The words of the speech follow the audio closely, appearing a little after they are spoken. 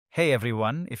Hey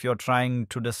everyone, if you're trying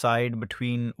to decide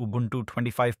between Ubuntu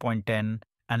 25.10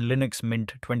 and Linux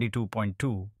Mint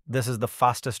 22.2, this is the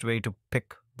fastest way to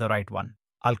pick the right one.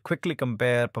 I'll quickly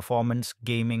compare performance,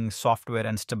 gaming, software,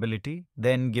 and stability,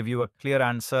 then give you a clear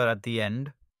answer at the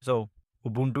end. So,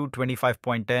 Ubuntu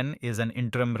 25.10 is an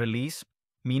interim release,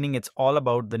 meaning it's all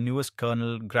about the newest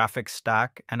kernel, graphics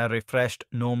stack, and a refreshed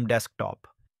GNOME desktop.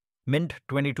 Mint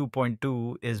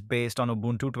 22.2 is based on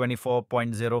Ubuntu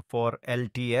 24.04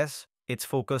 LTS. It's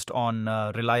focused on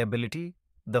reliability,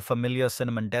 the familiar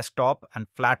Cinnamon desktop, and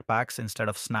Flatpaks instead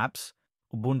of snaps.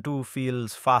 Ubuntu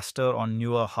feels faster on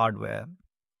newer hardware.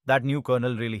 That new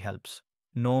kernel really helps.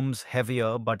 GNOME's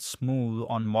heavier but smooth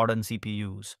on modern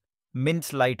CPUs.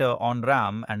 Mint's lighter on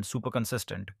RAM and super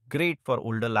consistent. Great for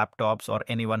older laptops or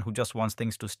anyone who just wants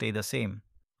things to stay the same.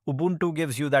 Ubuntu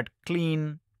gives you that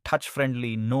clean,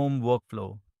 touch-friendly GNOME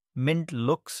workflow. Mint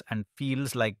looks and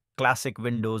feels like classic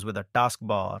Windows with a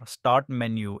taskbar, start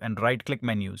menu, and right-click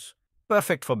menus.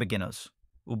 Perfect for beginners.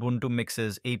 Ubuntu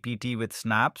mixes APT with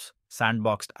snaps,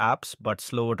 sandboxed apps, but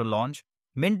slower to launch.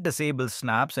 Mint disables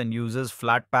snaps and uses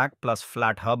Flatpak plus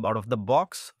FlatHub out of the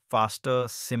box. Faster,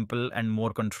 simple, and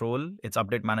more control. Its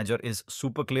update manager is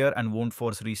super clear and won't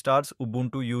force restarts.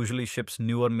 Ubuntu usually ships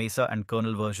newer Mesa and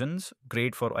kernel versions,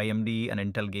 great for AMD and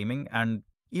Intel gaming, and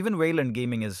even Wayland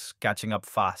gaming is catching up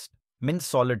fast. Mint's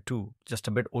solid too, just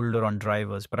a bit older on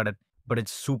drivers, but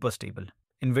it's super stable.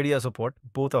 NVIDIA support,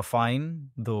 both are fine,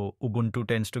 though Ubuntu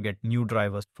tends to get new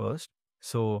drivers first.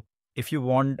 So if you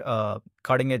want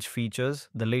cutting edge features,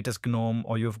 the latest GNOME,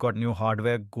 or you've got new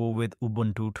hardware, go with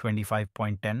Ubuntu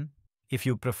 25.10. If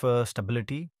you prefer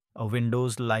stability, a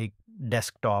Windows-like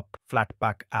desktop,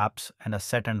 Flatpak apps, and a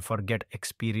set and forget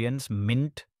experience,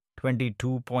 Mint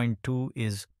 22.2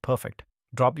 is perfect.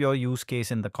 Drop your use case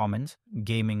in the comments,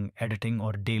 gaming, editing,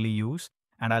 or daily use,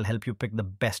 and I'll help you pick the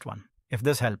best one. If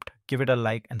this helped, give it a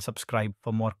like and subscribe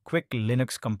for more quick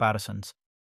Linux comparisons.